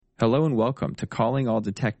Hello and welcome to Calling All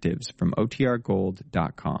Detectives from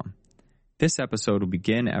OTRGold.com. This episode will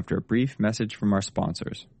begin after a brief message from our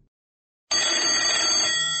sponsors.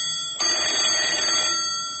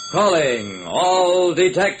 Calling all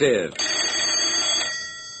detectives.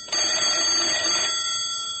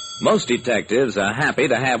 Most detectives are happy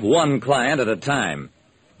to have one client at a time.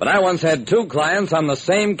 But I once had two clients on the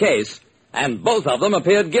same case, and both of them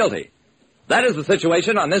appeared guilty. That is the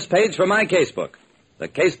situation on this page from my casebook. The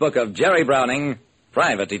casebook of Jerry Browning,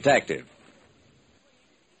 private detective.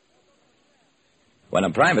 When a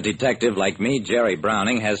private detective like me, Jerry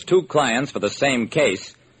Browning, has two clients for the same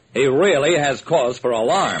case, he really has cause for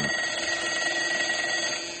alarm.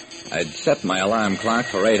 I'd set my alarm clock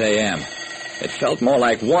for 8 a.m. It felt more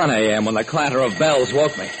like 1 a.m. when the clatter of bells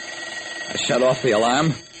woke me. I shut off the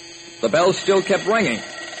alarm. The bells still kept ringing.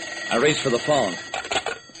 I reached for the phone.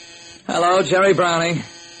 Hello, Jerry Browning.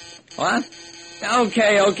 What?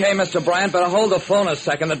 Okay, Mr. Bryant, but hold the phone a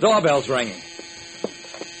second. The doorbell's ringing.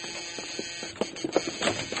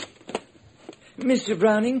 Mr.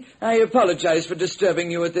 Browning, I apologize for disturbing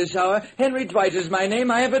you at this hour. Henry Dwight is my name.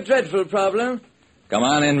 I have a dreadful problem. Come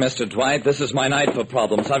on in, Mr. Dwight. This is my night for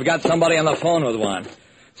problems. I've got somebody on the phone with one.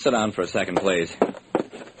 Sit down for a second, please.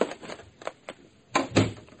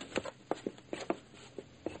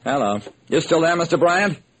 Hello. You still there, Mr.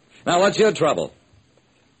 Bryant? Now, what's your trouble?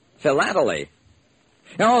 Philately?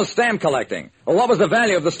 Oh, stamp collecting. Well, what was the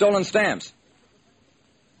value of the stolen stamps?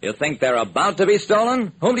 You think they're about to be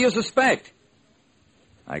stolen? Whom do you suspect?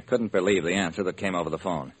 I couldn't believe the answer that came over the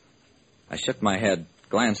phone. I shook my head,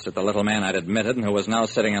 glanced at the little man I'd admitted and who was now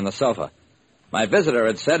sitting on the sofa. My visitor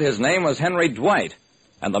had said his name was Henry Dwight,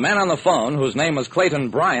 and the man on the phone, whose name was Clayton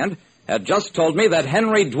Bryant, had just told me that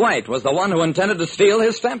Henry Dwight was the one who intended to steal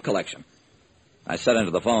his stamp collection. I said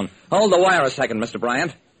into the phone, "Hold the wire a second, Mr.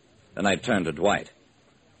 Bryant." Then I turned to Dwight.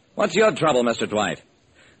 What's your trouble, Mr. Dwight?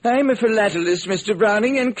 I'm a philatelist, Mr.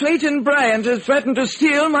 Browning, and Clayton Bryant has threatened to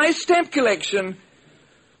steal my stamp collection.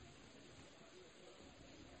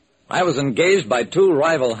 I was engaged by two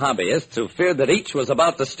rival hobbyists who feared that each was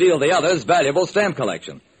about to steal the other's valuable stamp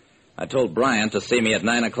collection. I told Bryant to see me at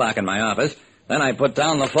 9 o'clock in my office. Then I put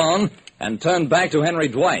down the phone and turned back to Henry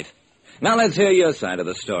Dwight. Now let's hear your side of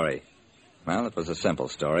the story. Well, it was a simple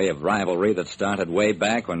story of rivalry that started way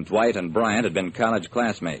back when Dwight and Bryant had been college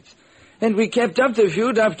classmates. And we kept up the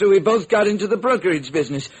feud after we both got into the brokerage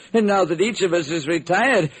business. And now that each of us is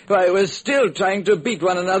retired, why, we're still trying to beat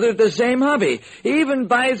one another at the same hobby. Even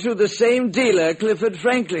buy through the same dealer, Clifford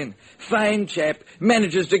Franklin. Fine chap.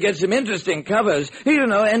 Manages to get some interesting covers. You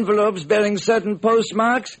know, envelopes bearing certain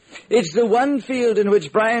postmarks. It's the one field in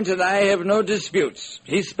which Bryant and I have no disputes.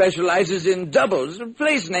 He specializes in doubles,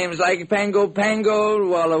 place names like Pango Pango,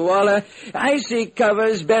 Walla Walla. I see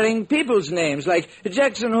covers bearing people's names like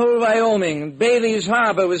Jackson Hole, Wyoming, Bailey's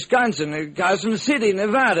Harbor, Wisconsin, Carson City,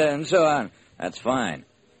 Nevada, and so on. That's fine.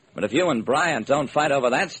 But if you and Bryant don't fight over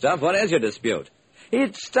that stuff, what is your dispute?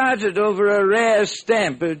 It started over a rare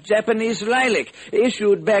stamp, a Japanese lilac,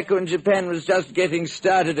 issued back when Japan was just getting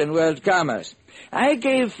started in world commerce. I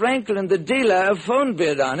gave Franklin, the dealer, a phone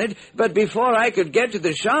bid on it, but before I could get to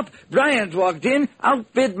the shop, Bryant walked in,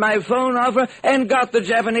 outbid my phone offer, and got the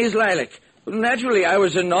Japanese lilac. Naturally, I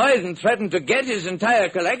was annoyed and threatened to get his entire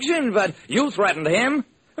collection, but you threatened him?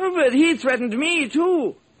 But he threatened me,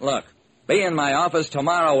 too. Look, be in my office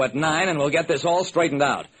tomorrow at 9, and we'll get this all straightened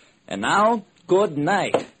out. And now, good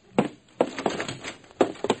night.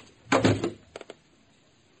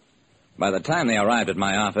 By the time they arrived at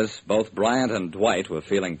my office, both Bryant and Dwight were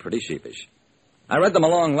feeling pretty sheepish. I read them a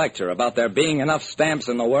long lecture about there being enough stamps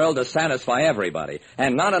in the world to satisfy everybody,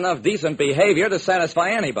 and not enough decent behavior to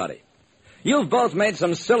satisfy anybody. You've both made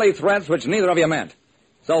some silly threats which neither of you meant.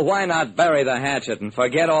 So why not bury the hatchet and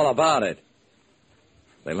forget all about it?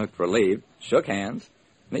 They looked relieved, shook hands,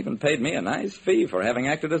 and even paid me a nice fee for having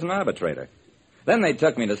acted as an arbitrator. Then they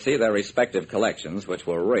took me to see their respective collections, which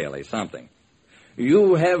were really something.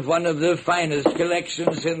 You have one of the finest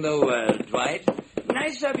collections in the world, Dwight.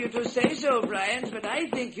 Nice of you to say so, Bryant, but I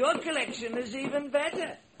think your collection is even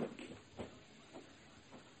better.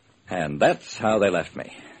 And that's how they left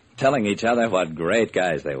me, telling each other what great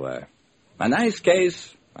guys they were. A nice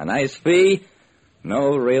case, a nice fee,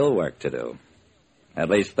 no real work to do. At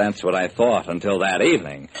least that's what I thought until that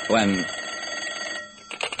evening, when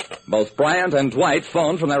both Bryant and Dwight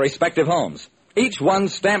phoned from their respective homes. Each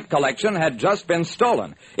one's stamp collection had just been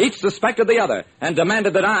stolen. Each suspected the other and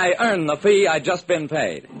demanded that I earn the fee I'd just been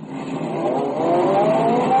paid.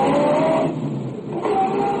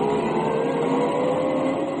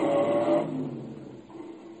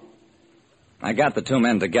 I got the two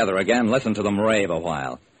men together again, listened to them rave a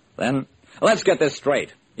while. Then, let's get this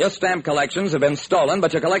straight. Your stamp collections have been stolen,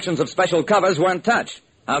 but your collections of special covers weren't touched.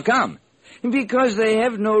 How come? Because they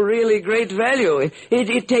have no really great value.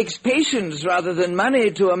 It takes patience rather than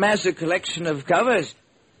money to amass a collection of covers.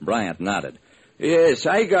 Bryant nodded. Yes,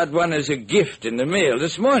 I got one as a gift in the mail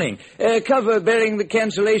this morning. A cover bearing the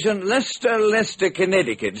cancellation Leicester,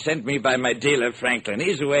 Connecticut, sent me by my dealer, Franklin.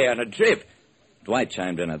 He's away on a trip. Dwight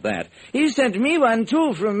chimed in at that. He sent me one,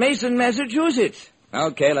 too, from Mason, Massachusetts.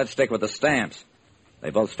 Okay, let's stick with the stamps.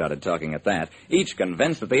 They both started talking at that, each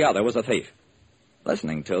convinced that the other was a thief.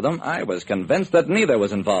 Listening to them, I was convinced that neither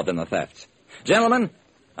was involved in the thefts. Gentlemen,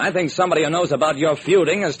 I think somebody who knows about your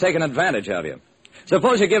feuding has taken advantage of you.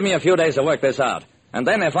 Suppose you give me a few days to work this out, and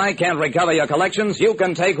then if I can't recover your collections, you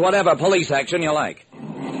can take whatever police action you like.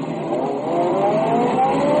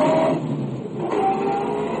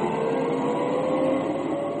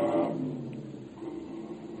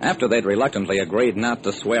 After they'd reluctantly agreed not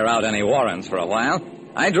to swear out any warrants for a while,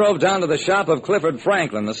 I drove down to the shop of Clifford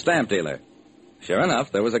Franklin, the stamp dealer. Sure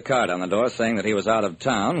enough, there was a card on the door saying that he was out of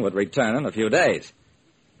town, would return in a few days.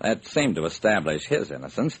 That seemed to establish his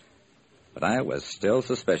innocence, but I was still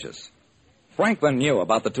suspicious. Franklin knew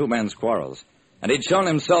about the two men's quarrels, and he'd shown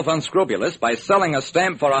himself unscrupulous by selling a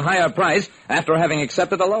stamp for a higher price after having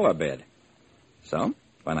accepted a lower bid. So,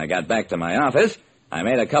 when I got back to my office, I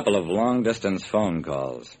made a couple of long-distance phone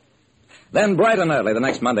calls. Then, bright and early the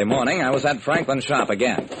next Monday morning, I was at Franklin's shop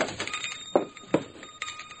again.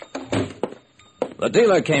 The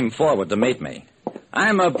dealer came forward to meet me.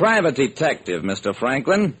 I'm a private detective, Mr.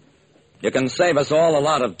 Franklin. You can save us all a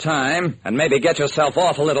lot of time and maybe get yourself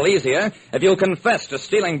off a little easier if you'll confess to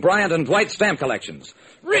stealing Bryant and Dwight's stamp collections.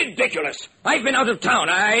 Ridiculous! I've been out of town.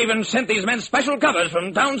 I even sent these men special covers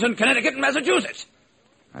from towns in Connecticut and Massachusetts.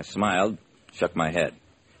 I smiled, shook my head.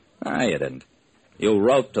 You didn't. You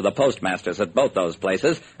wrote to the postmasters at both those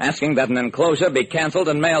places asking that an enclosure be canceled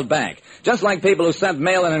and mailed back, just like people who sent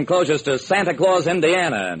mail and enclosures to Santa Claus,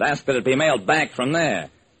 Indiana, and asked that it be mailed back from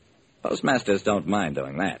there. Postmasters don't mind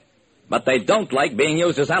doing that, but they don't like being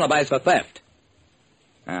used as alibis for theft.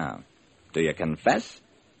 Now, do you confess,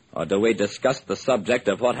 or do we discuss the subject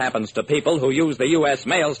of what happens to people who use the U.S.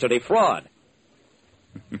 mails to defraud?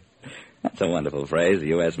 That's a wonderful phrase,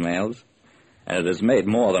 U.S. mails. And it has made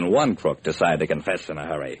more than one crook decide to confess in a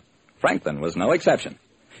hurry. Franklin was no exception.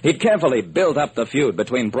 He'd carefully built up the feud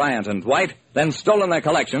between Bryant and Dwight, then stolen their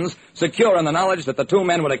collections, secure in the knowledge that the two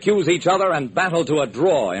men would accuse each other and battle to a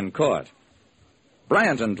draw in court.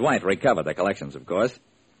 Bryant and Dwight recovered their collections, of course.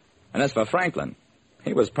 And as for Franklin,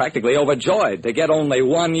 he was practically overjoyed to get only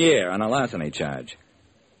 1 year on a larceny charge.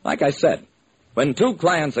 Like I said, when two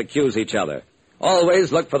clients accuse each other,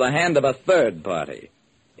 always look for the hand of a third party.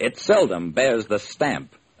 It seldom bears the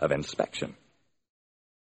stamp of inspection.